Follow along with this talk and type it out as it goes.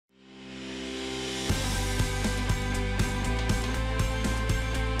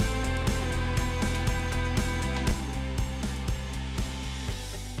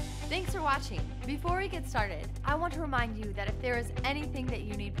watching. Before we get started, I want to remind you that if there is anything that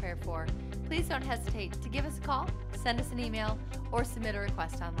you need prayer for, please don't hesitate to give us a call, send us an email, or submit a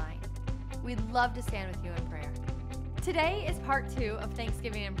request online. We'd love to stand with you in prayer. Today is part 2 of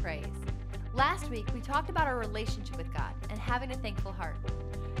Thanksgiving and Praise. Last week, we talked about our relationship with God and having a thankful heart.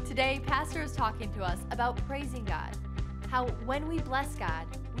 Today, Pastor is talking to us about praising God, how when we bless God,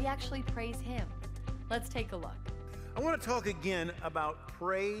 we actually praise Him. Let's take a look. I want to talk again about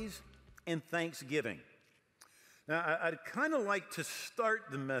praise and thanksgiving. Now, I'd kind of like to start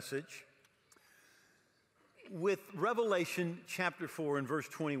the message with Revelation chapter 4 and verse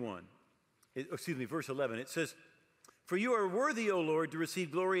 21. Verse 11. It says, "For you are worthy, O Lord, to receive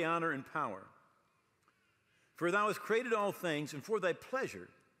glory, honor, and power. For thou hast created all things, and for thy pleasure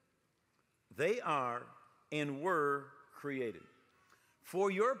they are and were created." For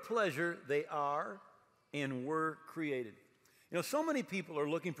your pleasure they are and were created. You know, so many people are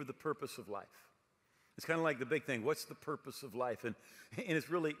looking for the purpose of life. It's kind of like the big thing, what's the purpose of life? And it's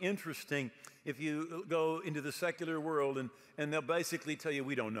really interesting if you go into the secular world and they'll basically tell you,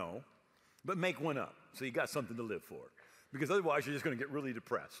 we don't know, but make one up so you got something to live for. Because otherwise you're just going to get really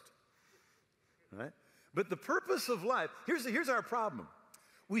depressed. Right? But the purpose of life, here's our problem.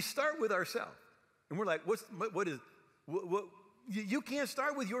 We start with ourselves. And we're like, you can't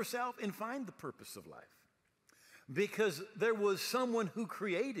start with yourself and find the purpose of life. Because there was someone who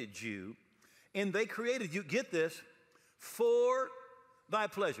created you, and they created you, get this, for thy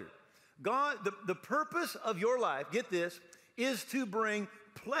pleasure. God, the purpose of your life, get this, is to bring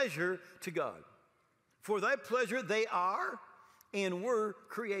pleasure to God. For thy pleasure they are and were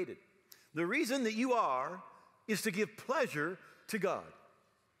created. The reason that you are is to give pleasure to God.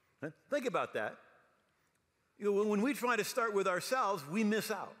 Think about that. You know, when we try to start with ourselves, we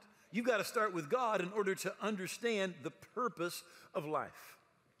miss out. You've got to start with God in order to understand the purpose of life.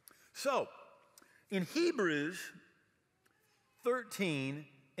 So, in Hebrews 13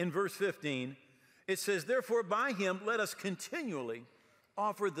 and verse 15, it says, "Therefore by him let us continually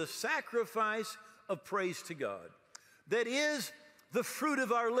offer the sacrifice of praise to God. That is the fruit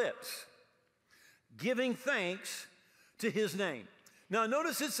of our lips, giving thanks to his name." Now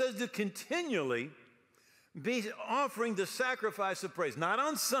notice it says to continually be offering the sacrifice of praise. Not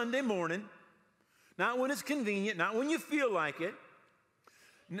on Sunday morning, not when it's convenient, not when you feel like it,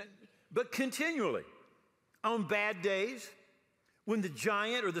 but continually. On bad days, when the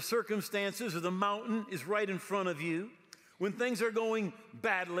giant or the circumstances or the mountain is right in front of you, when things are going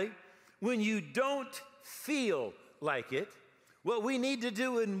badly, when you don't feel like it, what we need to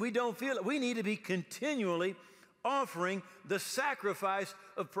do and we don't feel it, we need to be continually offering the sacrifice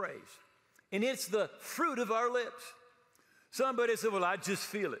of praise. And it's the fruit of our lips. Somebody said, well, I just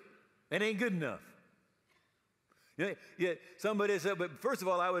feel it. It ain't good enough. Yeah, somebody said, but first of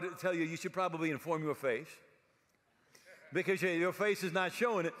all, I would tell you, you should probably inform your face. Because your face is not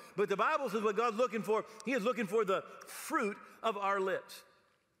showing it. But the Bible says what God's looking for, he is looking for the fruit of our lips.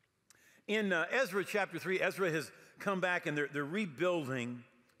 In Ezra chapter 3, Ezra has come back and they're rebuilding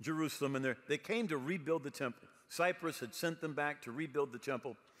Jerusalem. And they came to rebuild the temple. Cyprus had sent them back to rebuild the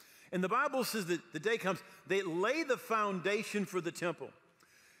temple. And the Bible says that the day comes, they lay the foundation for the temple.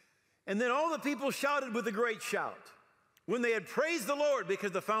 And then all the people shouted with a great shout when they had praised the Lord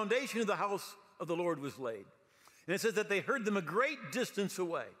because the foundation of the house of the Lord was laid. And it says that they heard them a great distance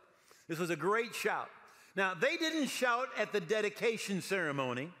away. This was a great shout. Now, they didn't shout at the dedication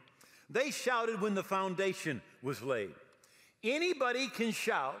ceremony. They shouted when the foundation was laid. Anybody can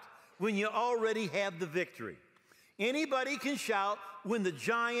shout when you already have the victory. Anybody can shout when the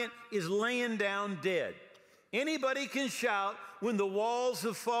giant is laying down dead. Anybody can shout when the walls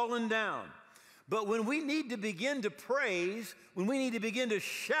have fallen down. But when we need to begin to praise, when we need to begin to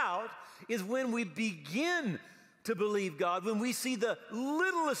shout, is when we begin to believe God, when we see the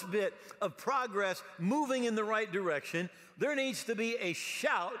littlest bit of progress moving in the right direction, there needs to be a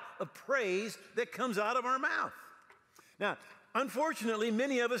shout of praise that comes out of our mouth. Now, unfortunately,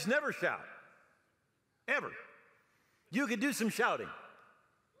 many of us never shout, ever. You can do some shouting.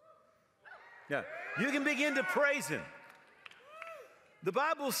 Yeah, you can begin to praise him. The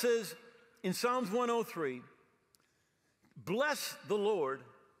Bible says in Psalms 103, "Bless the Lord,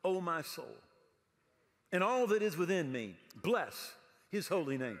 O my soul, and all that is within me. Bless his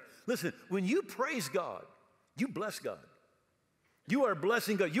holy name." Listen, when you praise God, you bless God. You are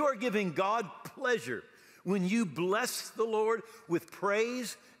blessing God. You are giving God pleasure when you bless the Lord with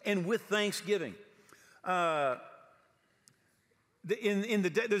praise and with thanksgiving.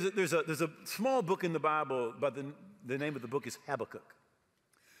 There's a small book in the Bible, but the name of the book is Habakkuk.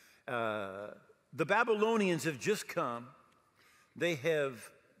 The Babylonians have just come. They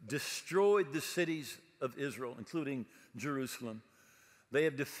have destroyed the cities of Israel, including Jerusalem. They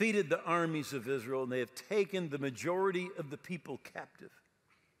have defeated the armies of Israel, and they have taken the majority of the people captive.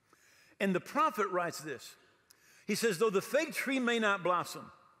 And the prophet writes this. He says, though the fig tree may not blossom,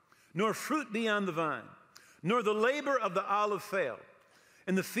 nor fruit be on the vine, nor the labor of the olive fail,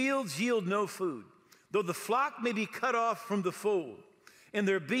 and the fields yield no food, though the flock may be cut off from the fold, and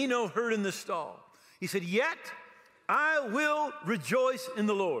there be no herd in the stall. He said, yet I will rejoice in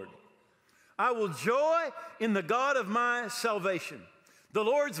the Lord. I will joy in the God of my salvation. The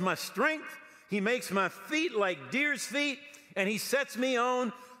Lord's my strength. He makes my feet like deer's feet, and he sets me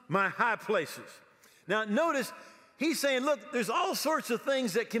on my high places. Now, notice, he's saying, look, there's all sorts of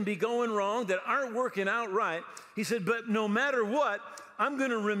things that can be going wrong that aren't working out right. He said, but no matter what, I'm going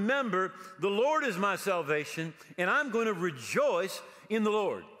to remember the Lord is my salvation, and I'm going to rejoice in the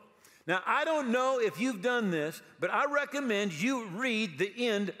Lord. Now, I don't know if you've done this, but I recommend you read the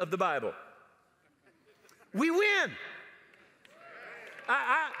end of the Bible. We win.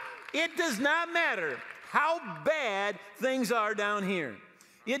 It does not matter how bad things are down here.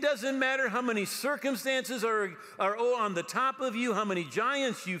 It doesn't matter how many circumstances are on the top of you, how many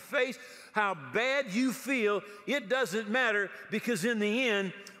giants you face, how bad you feel. It doesn't matter, because in the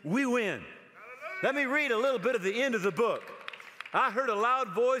end, we win. Let me read a little bit of the end of the book. I heard a loud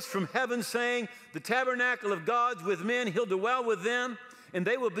voice from heaven saying, the tabernacle of God's with men, he'll dwell with them, and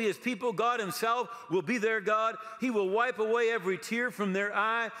they will be his people. God himself will be their God. He will wipe away every tear from their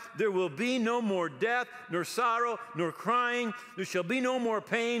eye. There will be no more death, nor sorrow, nor crying. There shall be no more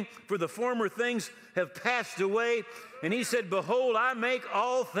pain, for the former things have passed away. And he said, behold, I make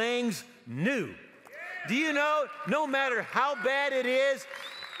all things new. Do you know, no matter how bad it is,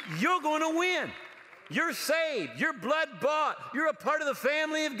 you're going to win. You're saved. You're blood bought. You're a part of the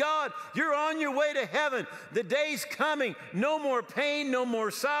family of God. You're on your way to heaven. The day's coming. No more pain, no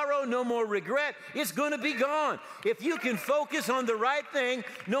more sorrow, no more regret. It's going to be gone. If you can focus on the right thing,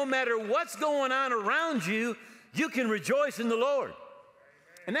 no matter what's going on around you, you can rejoice in the Lord.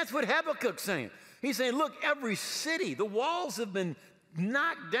 And that's what Habakkuk's saying. He's saying, look, every city, the walls have been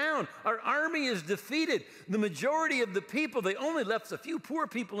knocked down. Our army is defeated. The majority of the people, they only left a few poor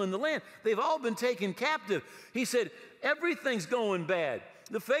people in the land. They've all been taken captive. He said, everything's going bad.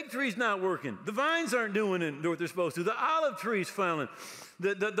 The fig tree's not working. The vines aren't doing what they're supposed to. The olive tree's failing.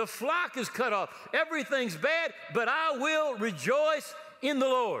 The flock is cut off. Everything's bad, but I will rejoice in the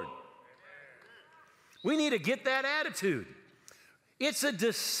Lord. We need to get that attitude. It's a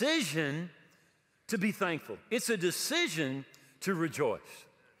decision to be thankful. It's a decision to rejoice.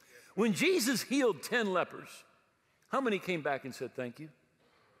 When Jesus healed 10 lepers, how many came back and said thank you?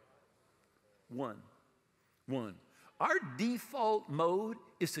 One. Our default mode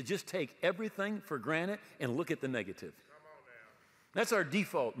is to just take everything for granted and look at the negative. That's our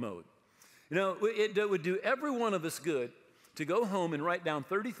default mode. You know, it would do every one of us good to go home and write down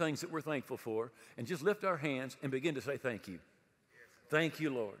 30 things that we're thankful for and just lift our hands and begin to say thank you. Thank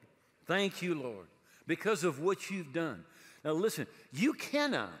you, Lord. Thank you, Lord, because of what you've done. Now listen, you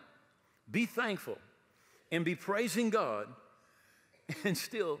cannot be thankful and be praising God and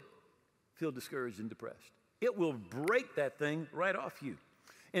still feel discouraged and depressed. It will break that thing right off you.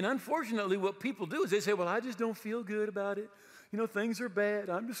 And unfortunately, what people do is they say, well, I just don't feel good about it. You know, things are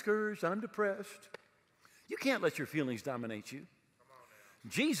bad. I'm discouraged. I'm depressed. You can't let your feelings dominate you.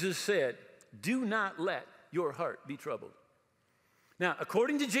 Jesus said, do not let your heart be troubled. Now,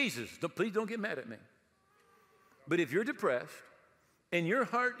 according to Jesus, please don't get mad at me. But if you're depressed and your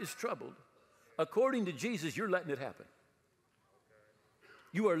heart is troubled, according to Jesus, you're letting it happen.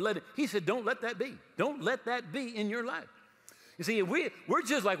 You are letting, he said, don't let that be. Don't let that be in your life. You see, we're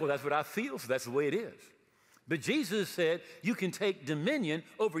just like, well, that's what I feel, so that's the way it is. But Jesus said, you can take dominion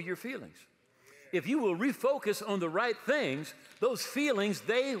over your feelings. If you will refocus on the right things, those feelings,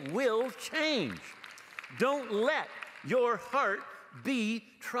 they will change. Don't let your heart be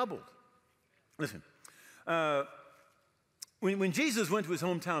troubled. Listen. When Jesus went to his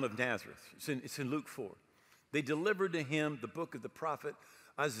hometown of Nazareth, it's in Luke 4, they delivered to him the book of the prophet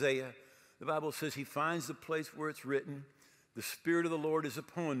Isaiah. The Bible says he finds the place where it's written, the Spirit of the Lord is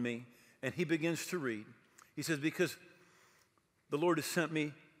upon me, and he begins to read. He says, because the Lord has sent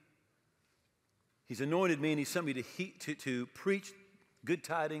me, he's anointed me, and he sent me to preach good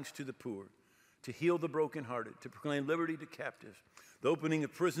tidings to the poor, to heal the brokenhearted, to proclaim liberty to captives, the opening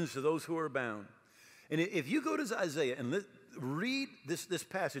of prisons to those who are bound. And if you go to Isaiah and read this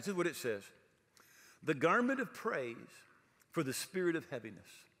passage, this is what it says. The garment of praise for the spirit of heaviness.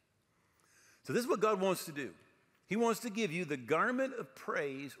 So this is what God wants to do. He wants to give you the garment of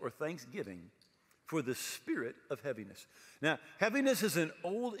praise or thanksgiving for the spirit of heaviness. Now, heaviness is an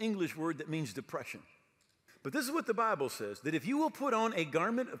old English word that means depression. But this is what the Bible says, that if you will put on a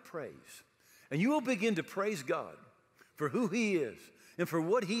garment of praise, and you will begin to praise God for who he is and for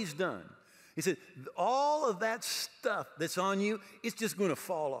what he's done, he said, all of that stuff that's on you, it's just going to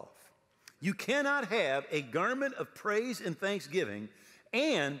fall off. You cannot have a garment of praise and thanksgiving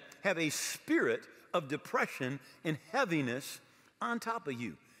and have a spirit of depression and heaviness on top of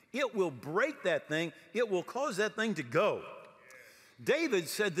you. It will break that thing. It will cause that thing to go. David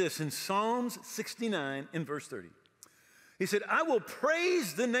said this in Psalms 69 in verse 30. He said, I will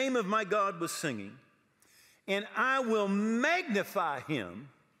praise the name of my God with singing, and I will magnify him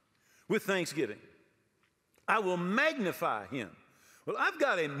with thanksgiving. I will magnify him. Well, I've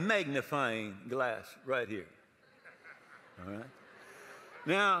got a magnifying glass right here. All right?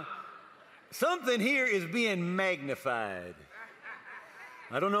 Now, something here is being magnified.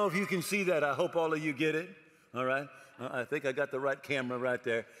 I don't know if you can see that. I hope all of you get it. All right? I think I got the right camera right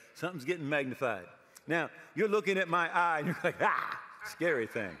there. Something's getting magnified. Now, you're looking at my eye, and you're like, scary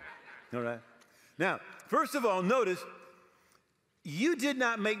thing. All right? Now, first of all, notice, you did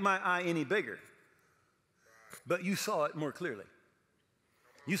not make my eye any bigger, but you saw it more clearly.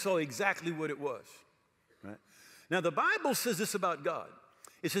 You saw exactly what it was. Right? Now, the Bible says this about God.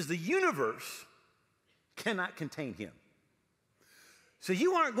 It says the universe cannot contain him. So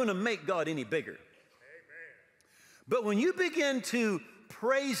you aren't going to make God any bigger. But when you begin to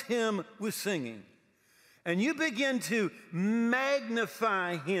praise him with singing, and you begin to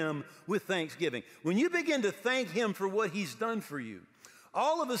magnify him with thanksgiving, when you begin to thank him for what he's done for you,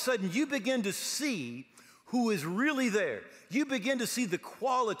 all of a sudden you begin to see who is really there. You begin to see the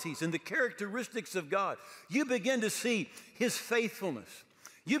qualities and the characteristics of God. You begin to see his faithfulness.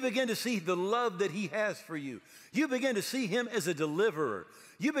 You begin to see the love that he has for you. You begin to see him as a deliverer.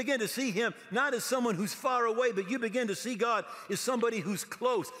 You begin to see him not as someone who's far away, but you begin to see God as somebody who's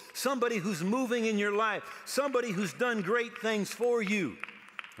close, somebody who's moving in your life, somebody who's done great things for you.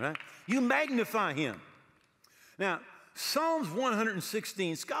 Right? You magnify him. Now, Psalms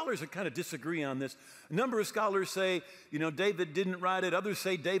 116, scholars kind of disagree on this. A number of scholars say, David didn't write it. Others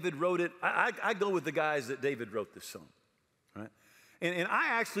say David wrote it. I go with the guys that David wrote this psalm. Right? And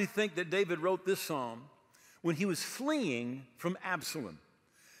I actually think that David wrote this psalm when he was fleeing from Absalom,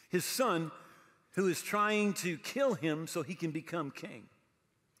 his son who is trying to kill him so he can become king.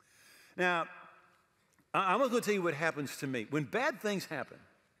 Now, I'm going to tell you what happens to me. When bad things happen,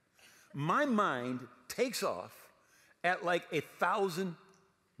 my mind takes off at like 1,000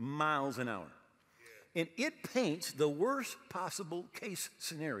 miles an hour. And it paints the worst possible case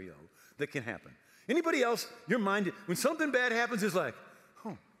scenario that can happen. Anybody else, your mind, when something bad happens, is like,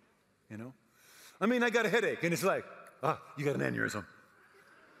 I got a headache, and it's like, you got an aneurysm.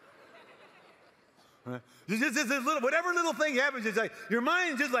 Right? Whatever little thing happens, it's like, your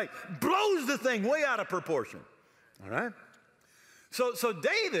mind just like blows the thing way out of proportion. All right? So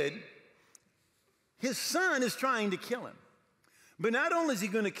David, his son is trying to kill him. But not only is he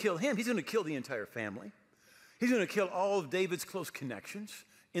going to kill him, he's going to kill the entire family. He's going to kill all of David's close connections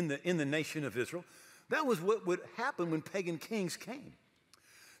in the nation of Israel. That was what would happen when pagan kings came.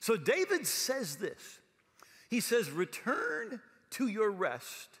 So David says this. He says, return to your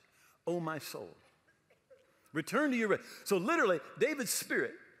rest, O my soul. Return to your rest. So literally, David's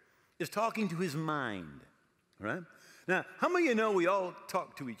spirit is talking to his mind. Right? Now, how many of you know we all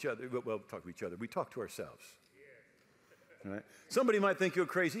talk to each other? Well, talk to each other. We talk to ourselves. Right? Somebody might think you're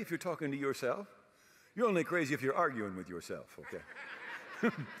crazy if you're talking to yourself. You're only crazy if you're arguing with yourself,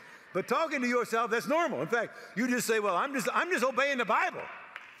 okay? But talking to yourself, that's normal. In fact, you just say, well, I'm just obeying the Bible.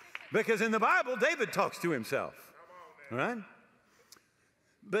 Because in the Bible, David talks to himself. All right?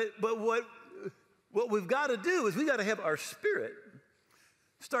 But what we've got to do is we've got to have our spirit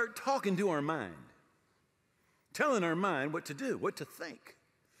start talking to our mind. Telling our mind what to do, what to think.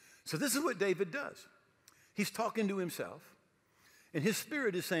 So this is what David does. He's talking to himself, and his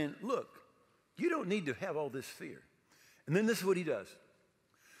spirit is saying, look, you don't need to have all this fear. And then this is what he does.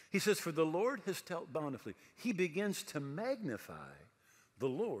 He says, for the Lord has dealt bountifully. He begins to magnify the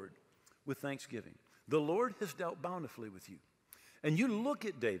Lord with thanksgiving. The Lord has dealt bountifully with you. And you look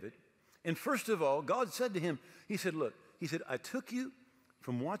at David, and first of all, God said to him, he said, look, he said, I took you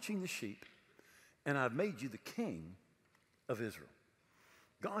from watching the sheep, and I've made you the king of Israel.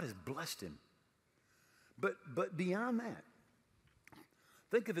 God has blessed him. But beyond that,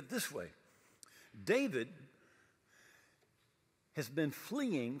 think of it this way. David has been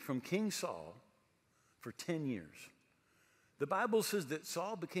fleeing from King Saul for 10 years. The Bible says that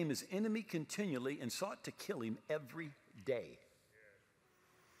Saul became his enemy continually and sought to kill him every day.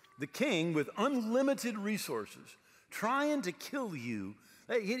 the king with unlimited resources, trying to kill you.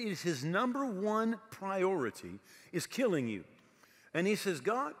 It is his number one priority, is killing you. And he says,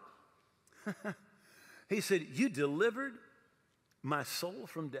 God, he said, you delivered my soul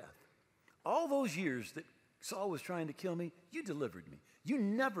from death. All those years that Saul was trying to kill me, you delivered me. You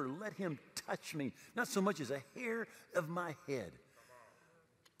never let him touch me, not so much as a hair of my head.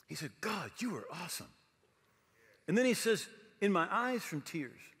 He said, God, you are awesome. And then he says, in my eyes from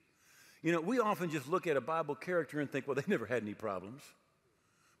tears. You know, we often just look at a Bible character and think, well, they never had any problems.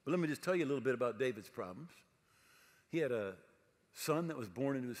 But let me just tell you a little bit about David's problems. He had a son that was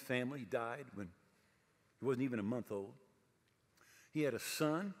born into his family. He died when he wasn't even a month old. He had a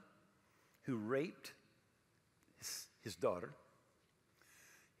son who raped his daughter.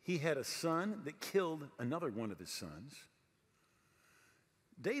 He had a son that killed another one of his sons.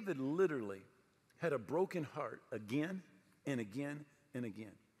 David literally had a broken heart again and again and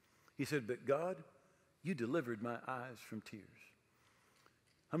again. He said, but God, you delivered my eyes from tears.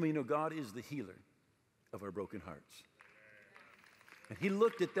 How many of you know God is the healer of our broken hearts? And he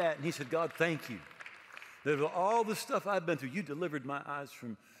looked at that and he said, God, thank you. That of all the stuff I've been through, you delivered my eyes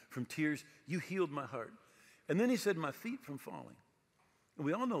from tears. You healed my heart. And then he said, my feet from falling. And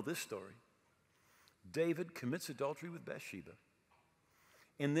we all know this story. David commits adultery with Bathsheba.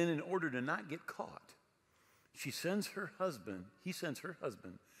 And then in order to not get caught, he sends her husband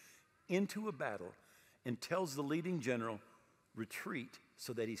into a battle and tells the leading general, retreat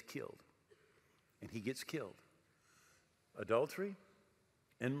so that he's killed. And he gets killed. Adultery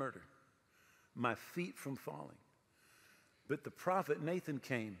and murder. My feet from falling. But the prophet Nathan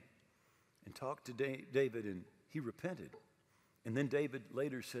came and talked to David, and he repented. And then David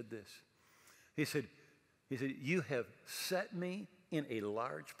later said this. He said, you have set me in a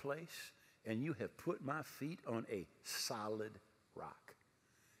large place, and you have put my feet on a solid rock.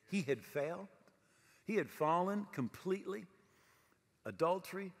 He had failed. He had fallen completely.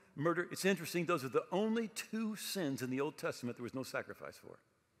 Adultery, murder. It's interesting, those are the only two sins in the Old Testament there was no sacrifice for.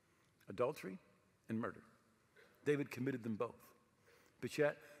 Adultery and murder. David committed them both. But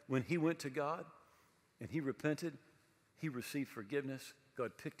yet, when he went to God and he repented, he received forgiveness.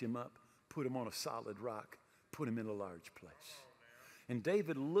 God picked him up, put him on a solid rock, put him in a large place. And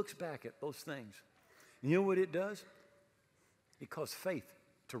David looks back at those things. And you know what it does? It caused faith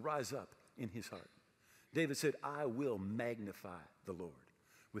to rise up in his heart. David said, I will magnify the Lord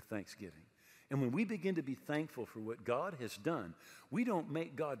with thanksgiving. And when we begin to be thankful for what God has done, we don't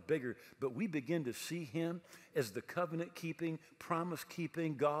make God bigger, but we begin to see him as the covenant-keeping,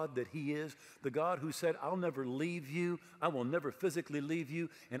 promise-keeping God that he is, the God who said, I'll never leave you, I will never physically leave you,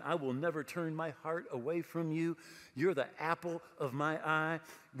 and I will never turn my heart away from you. You're the apple of my eye.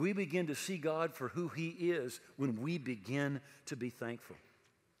 We begin to see God for who he is when we begin to be thankful.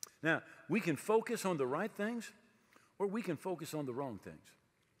 Now, we can focus on the right things, or we can focus on the wrong things.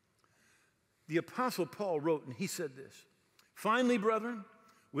 The Apostle Paul wrote, and he said this, finally, brethren,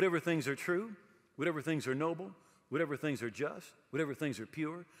 whatever things are true, whatever things are noble, whatever things are just, whatever things are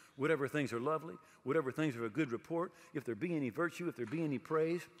pure, whatever things are lovely, whatever things are a good report, if there be any virtue, if there be any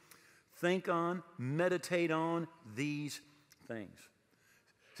praise, think on, meditate on these things.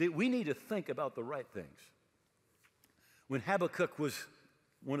 See, we need to think about the right things. When Habakkuk was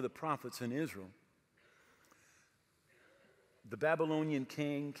one of the prophets in Israel, the Babylonian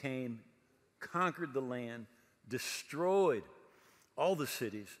king came, conquered the land, destroyed all the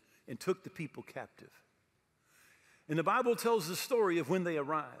cities, and took the people captive. And the Bible tells the story of when they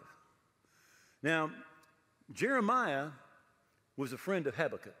arrived. Now, Jeremiah was a friend of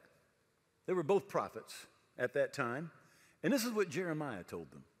Habakkuk. They were both prophets at that time. And this is what Jeremiah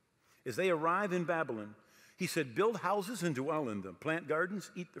told them. As they arrive in Babylon, he said, build houses and dwell in them, plant gardens,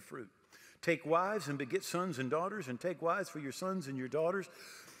 eat the fruit. Take wives and beget sons and daughters, and take wives for your sons and your daughters,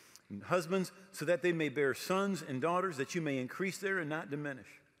 and husbands, so that they may bear sons and daughters, that you may increase there and not diminish.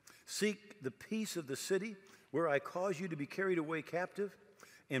 Seek the peace of the city where I cause you to be carried away captive,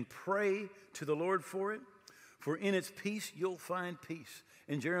 and pray to the Lord for it, for in its peace you'll find peace.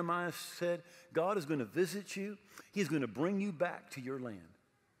 And Jeremiah said, God is going to visit you. He's going to bring you back to your land.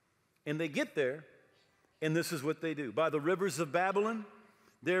 And they get there, and this is what they do. By the rivers of Babylon,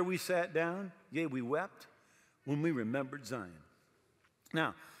 there we sat down, yea, we wept, when we remembered Zion.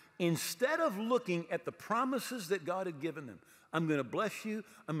 Now, instead of looking at the promises that God had given them, I'm going to bless you,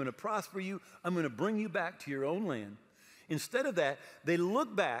 I'm going to prosper you, I'm going to bring you back to your own land. Instead of that, they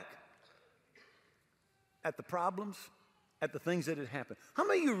look back at the problems, at the things that had happened. How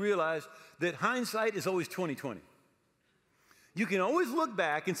many of you realize that hindsight is always 20/20? You can always look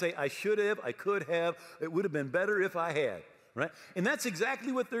back and say, I should have, I could have, it would have been better if I had. right? And that's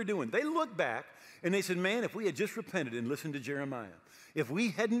exactly what they're doing. They look back and they said, man, if we had just repented and listened to Jeremiah, if we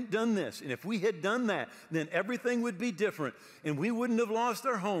hadn't done this and if we had done that, then everything would be different and we wouldn't have lost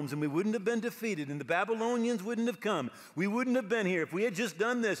our homes and we wouldn't have been defeated and the Babylonians wouldn't have come. We wouldn't have been here if we had just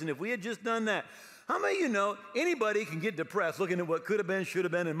done this and if we had just done that. How many of you know anybody can get depressed looking at what could have been, should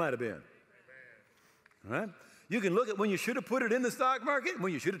have been, and might have been? All right? You can look at when you should have put it in the stock market and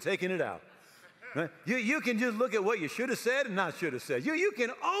when you should have taken it out. Right? You can just look at what you should have said and not should have said. You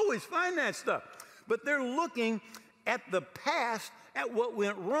can always find that stuff. But they're looking at the past, at what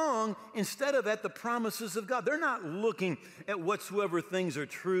went wrong, instead of at the promises of God. They're not looking at whatsoever things are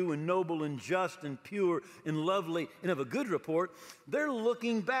true and noble and just and pure and lovely and of a good report. They're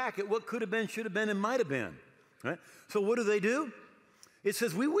looking back at what could have been, should have been, and might have been. Right? So what do? It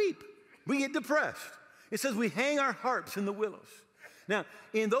says we weep. We get depressed. It says we hang our harps in the willows. Now,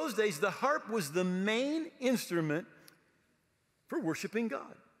 in those days, the harp was the main instrument for worshiping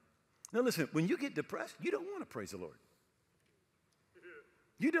God. Now listen, when you get depressed, you don't want to praise the Lord.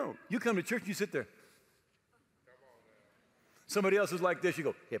 You don't. You come to church and you sit there. Somebody else is like this, you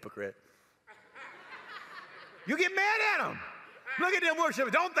go, hypocrite. You get mad at them. Look at them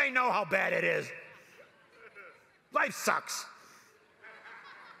worshiping. Don't they know how bad it is? Life sucks.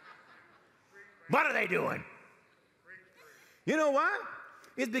 What are they doing? You know why?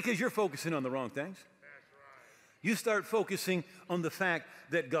 It's because you're focusing on the wrong things. You start focusing on the fact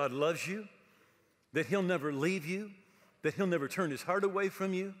that God loves you, that he'll never leave you, that he'll never turn his heart away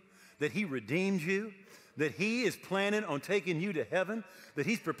from you, that he redeemed you, that he is planning on taking you to heaven, that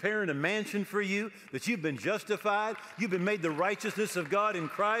he's preparing a mansion for you, that you've been justified, you've been made the righteousness of God in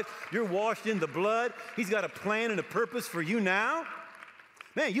Christ, you're washed in the blood, he's got a plan and a purpose for you now.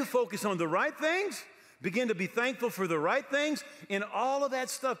 Man, you focus on the right things, begin to be thankful for the right things, and all of that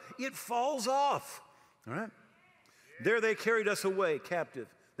stuff, it falls off, all right? There they carried us away captive.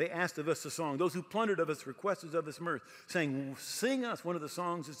 They asked of us a song. Those who plundered of us requested of us mirth, saying, sing us one of the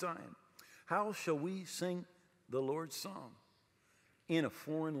songs of Zion. How shall we sing the Lord's song in a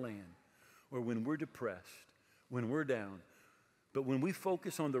foreign land or when we're depressed, when we're down? But when we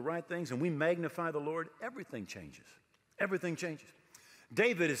focus on the right things and we magnify the Lord, everything changes. Everything changes.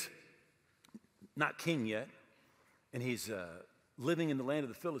 David is not king yet, and he's living in the land of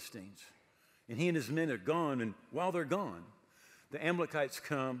the Philistines. And he and his men are gone, and while they're gone, the Amalekites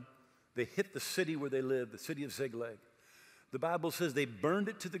come, they hit the city where they live, the city of Ziklag. The Bible says they burned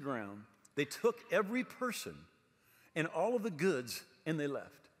it to the ground. They took every person and all of the goods, and they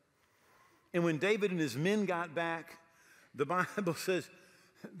left. And when David and his men got back, the Bible says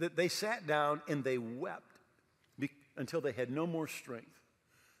that they sat down and they wept until they had no more strength.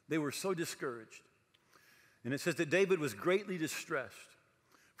 They were so discouraged. And it says that David was greatly distressed,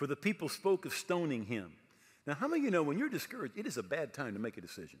 for the people spoke of stoning him. Now, how many of you know when you're discouraged, it is a bad time to make a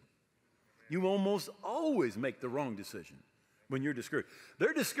decision? You almost always make the wrong decision when you're discouraged.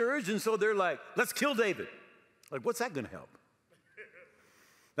 They're discouraged, and so they're like, let's kill David. Like, what's that going to help?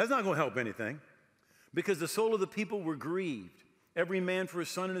 That's not going to help anything, because the soul of the people were grieved, every man for his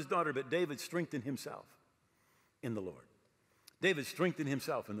son and his daughter, but David strengthened himself in the Lord. David strengthened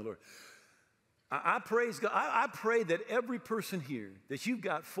himself in the Lord. I praise God. I pray that every person here, that you've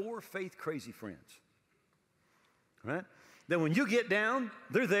got 4 faith-crazy friends, right? That when you get down,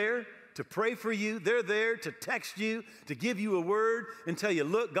 they're there to pray for you. They're there to text you, to give you a word and tell you,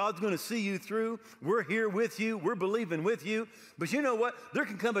 look, God's going to see you through. We're here with you. We're believing with you. But you know what? There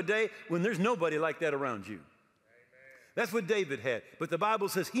can come a day when there's nobody like that around you. Amen. That's what David had. But the Bible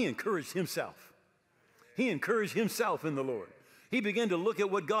says he encouraged himself. He encouraged himself in the Lord. He began to look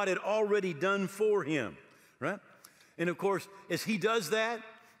at what God had already done for him, right? And of course, as he does that,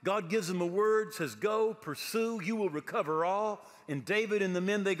 God gives him a word, says, go, pursue, you will recover all. And David and the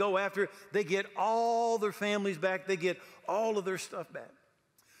men they go after, they get all their families back. They get all of their stuff back.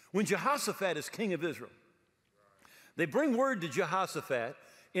 When Jehoshaphat is king of Israel, they bring word to Jehoshaphat,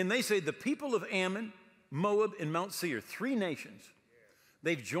 and they say the people of Ammon, Moab, and Mount Seir, 3 nations,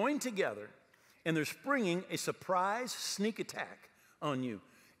 they've joined together, and they're springing a surprise sneak attack on you.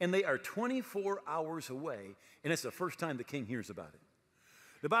 And they are 24 hours away, and it's the first time the king hears about it.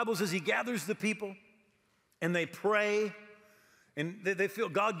 The Bible says he gathers the people, and they pray, and they feel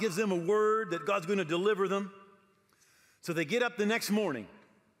God gives them a word that God's going to deliver them. So they get up the next morning,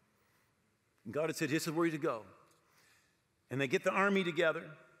 and God had said, this is where you're to go. And they get the army together,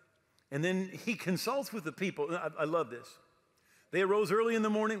 and then he consults with the people. I love this. They arose early in the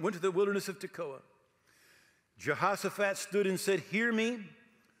morning, went to the wilderness of Tekoa. Jehoshaphat stood and said, hear me,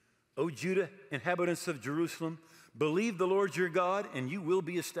 O Judah, inhabitants of Jerusalem. Believe the Lord your God, and you will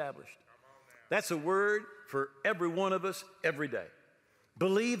be established. That's a word for every one of us every day.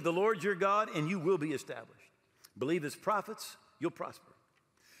 Believe the Lord your God, and you will be established. Believe his prophets, you'll prosper.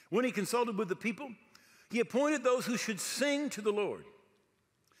 When he consulted with the people, he appointed those who should sing to the Lord,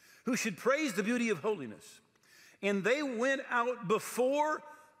 who should praise the beauty of holiness. And they went out before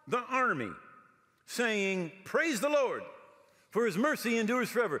the army, saying, praise the Lord, for his mercy endures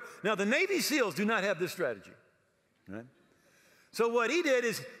forever. Now, the Navy SEALs do not have this strategy, right? So what he did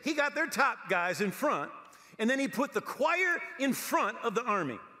is he got their top guys in front, and then he put the choir in front of the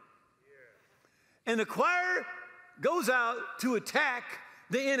army. And the choir goes out to attack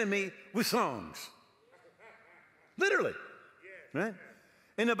the enemy with songs. Literally, right?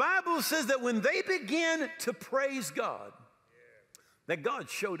 And the Bible says that when they began to praise God, that God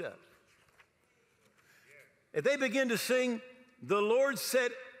showed up. If they began to sing, the Lord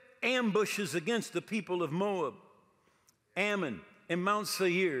set ambushes against the people of Moab, Ammon, and Mount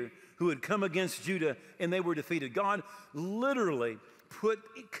Seir, who had come against Judah, and they were defeated. God literally put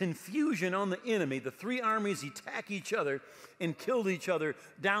confusion on the enemy. The three armies attacked each other and killed each other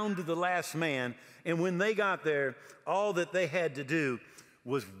down to the last man. And when they got there, all that they had to do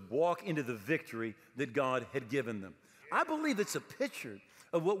was walk into the victory that God had given them. I believe it's a picture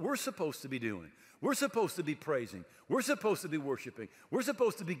of what we're supposed to be doing. We're supposed to be praising. We're supposed to be worshiping. We're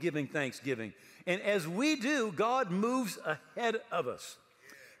supposed to be giving thanksgiving. And as we do, God moves ahead of us.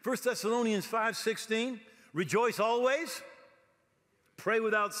 1 Thessalonians 5:16, rejoice always, pray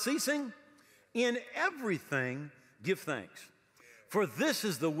without ceasing, in everything give thanks. For this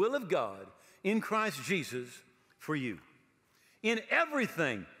is the will of God in Christ Jesus for you. In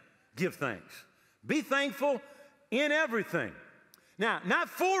everything give thanks. Be thankful in everything. Now, not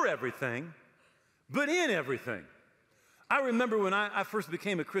for everything, but in everything. I remember when I first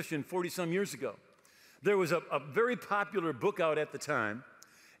became a Christian 40-some years ago, there was a very popular book out at the time,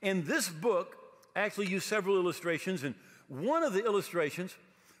 and this book actually used several illustrations, and one of the illustrations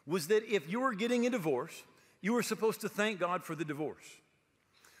was that if you were getting a divorce, you were supposed to thank God for the divorce.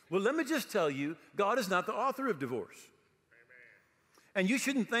 Well, let me just tell you, God is not the author of divorce. Amen. And you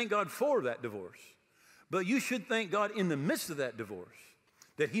shouldn't thank God for that divorce, but you should thank God in the midst of that divorce,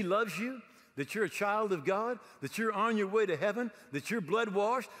 that he loves you, that you're a child of God, that you're on your way to heaven, that you're blood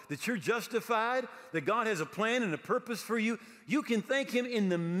washed, that you're justified, that God has a plan and a purpose for you. You can thank him in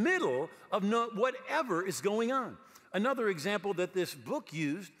the middle of whatever is going on. Another example that this book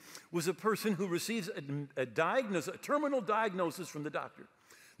used was a person who receives a terminal diagnosis from the doctor.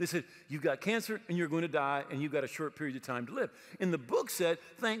 They said, you've got cancer and you're going to die and you've got a short period of time to live. And the book said,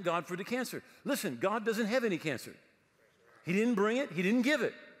 thank God for the cancer. Listen, God doesn't have any cancer. He didn't bring it. He didn't give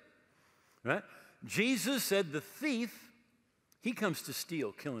it. Right? Jesus said the thief, he comes to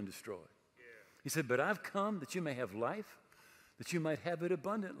steal, kill, and destroy. Yeah. He said, but I've come that you may have life, that you might have it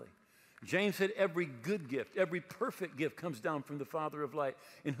abundantly. James said, every good gift, every perfect gift comes down from the Father of light,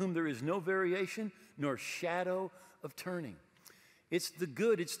 in whom there is no variation nor shadow of turning. It's the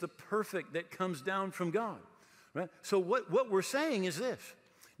good, it's the perfect that comes down from God. Right? So what we're saying is this: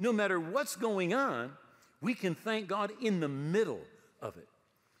 no matter what's going on, we can thank God in the middle of it.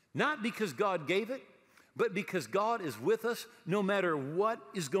 Not because God gave it, but because God is with us no matter what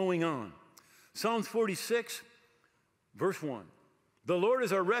is going on. Psalms 46, verse 1. The Lord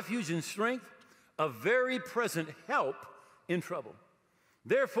is our refuge and strength, a very present help in trouble.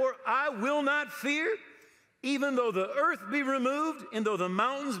 Therefore, I will not fear, even though the earth be removed, and though the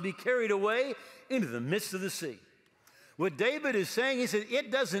mountains be carried away into the midst of the sea. What David is saying, he said,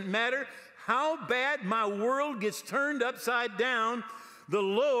 it doesn't matter how bad my world gets turned upside down, the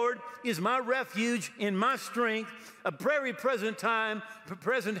Lord is my refuge and my strength, a very present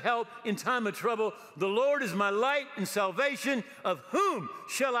help in time of trouble. The Lord is my light and salvation. Of whom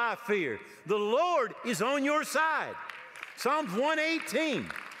shall I fear? The Lord is on your side. Psalms 118.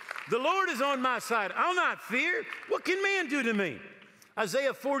 The Lord is on my side. I'll not fear. What can man do to me?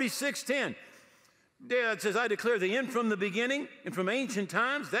 Isaiah 46:10. It says, I declare the end from the beginning and from ancient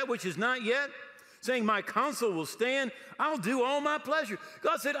times, that which is not yet, saying, my counsel will stand. I'll do all my pleasure.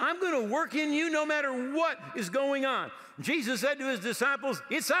 God said, I'm going to work in you no matter what is going on. Jesus said to his disciples,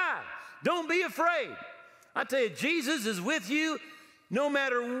 it's I. Don't be afraid. I tell you, Jesus is with you no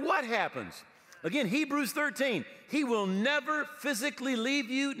matter what happens. Again, Hebrews 13, he will never physically leave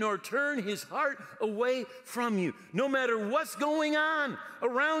you nor turn his heart away from you. No matter what's going on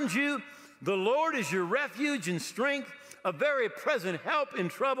around you, the Lord is your refuge and strength, a very present help in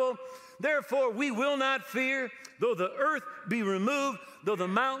trouble. Therefore, we will not fear, though the earth be removed, though the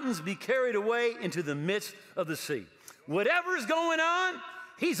mountains be carried away into the midst of the sea. Whatever's going on,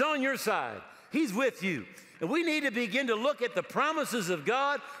 he's on your side. He's with you. And we need to begin to look at the promises of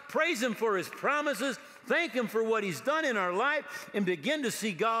God, praise Him for His promises, thank Him for what He's done in our life, and begin to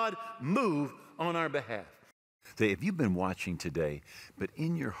see God move on our behalf. So if you've been watching today, but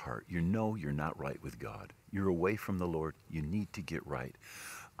in your heart you know you're not right with God, you're away from the Lord, you need to get right,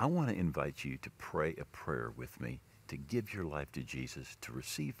 I want to invite you to pray a prayer with me, to give your life to Jesus, to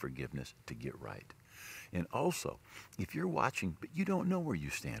receive forgiveness, to get right. And also, if you're watching, but you don't know where you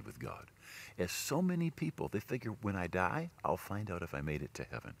stand with God, as so many people, they figure when I die, I'll find out if I made it to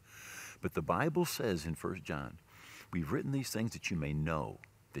heaven. But the Bible says in 1 John, we've written these things that you may know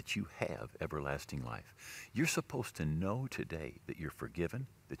that you have everlasting life. You're supposed to know today that you're forgiven,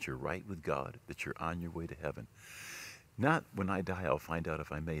 that you're right with God, that you're on your way to heaven. Not when I die, I'll find out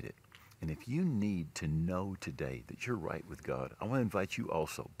if I made it. And if you need to know today that you're right with God, I want to invite you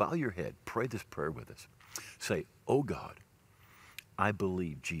also, bow your head, pray this prayer with us. Say, oh God, I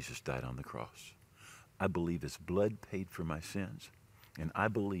believe Jesus died on the cross. I believe His blood paid for my sins, and I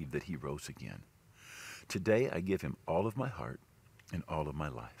believe that He rose again. Today I give Him all of my heart and all of my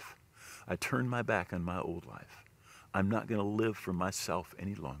life. I turn my back on my old life. I'm not going to live for myself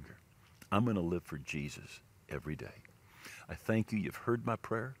any longer. I'm going to live for Jesus every day. I thank you, you've heard my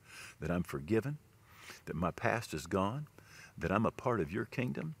prayer, that I'm forgiven, that my past is gone, that I'm a part of your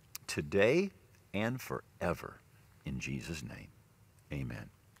kingdom today and forever. In Jesus' name, amen.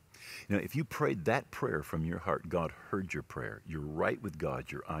 You know, if you prayed that prayer from your heart, God heard your prayer. You're right with God.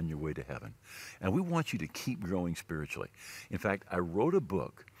 You're on your way to heaven. And we want you to keep growing spiritually. In fact, I wrote a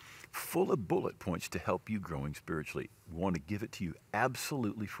book full of bullet points to help you growing spiritually. We want to give it to you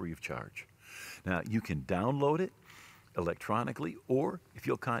absolutely free of charge. Now, you can download it electronically, or if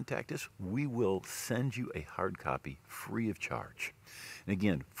you'll contact us, we will send you a hard copy free of charge. And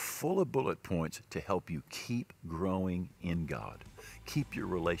again, full of bullet points to help you keep growing in God. Keep your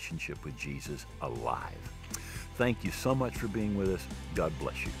relationship with Jesus alive. Thank you so much for being with us. God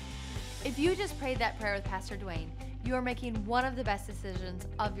bless you. If you just prayed that prayer with Pastor Duane, you are making one of the best decisions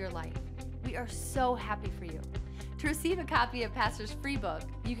of your life. We are so happy for you. To receive a copy of Pastor's free book,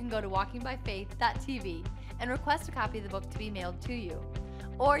 you can go to walkingbyfaith.tv and request a copy of the book to be mailed to you.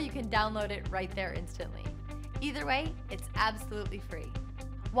 Or you can download it right there instantly. Either way, it's absolutely free.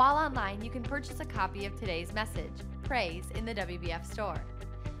 While online, you can purchase a copy of today's message, Praise, in the WBF store.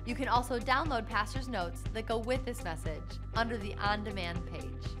 You can also download Pastor's notes that go with this message under the On-Demand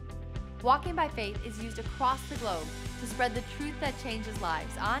page. Walking by Faith is used across the globe to spread the truth that changes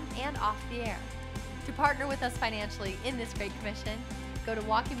lives on and off the air. To partner with us financially in this great commission, go to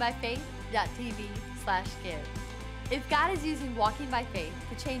walkingbyfaith.tv/give. If God is using Walking by Faith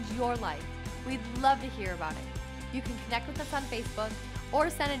to change your life, we'd love to hear about it. You can connect with us on Facebook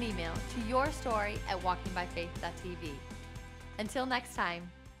or send an email to yourstory@walkingbyfaith.tv. Until next time,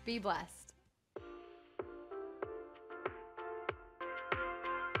 be blessed.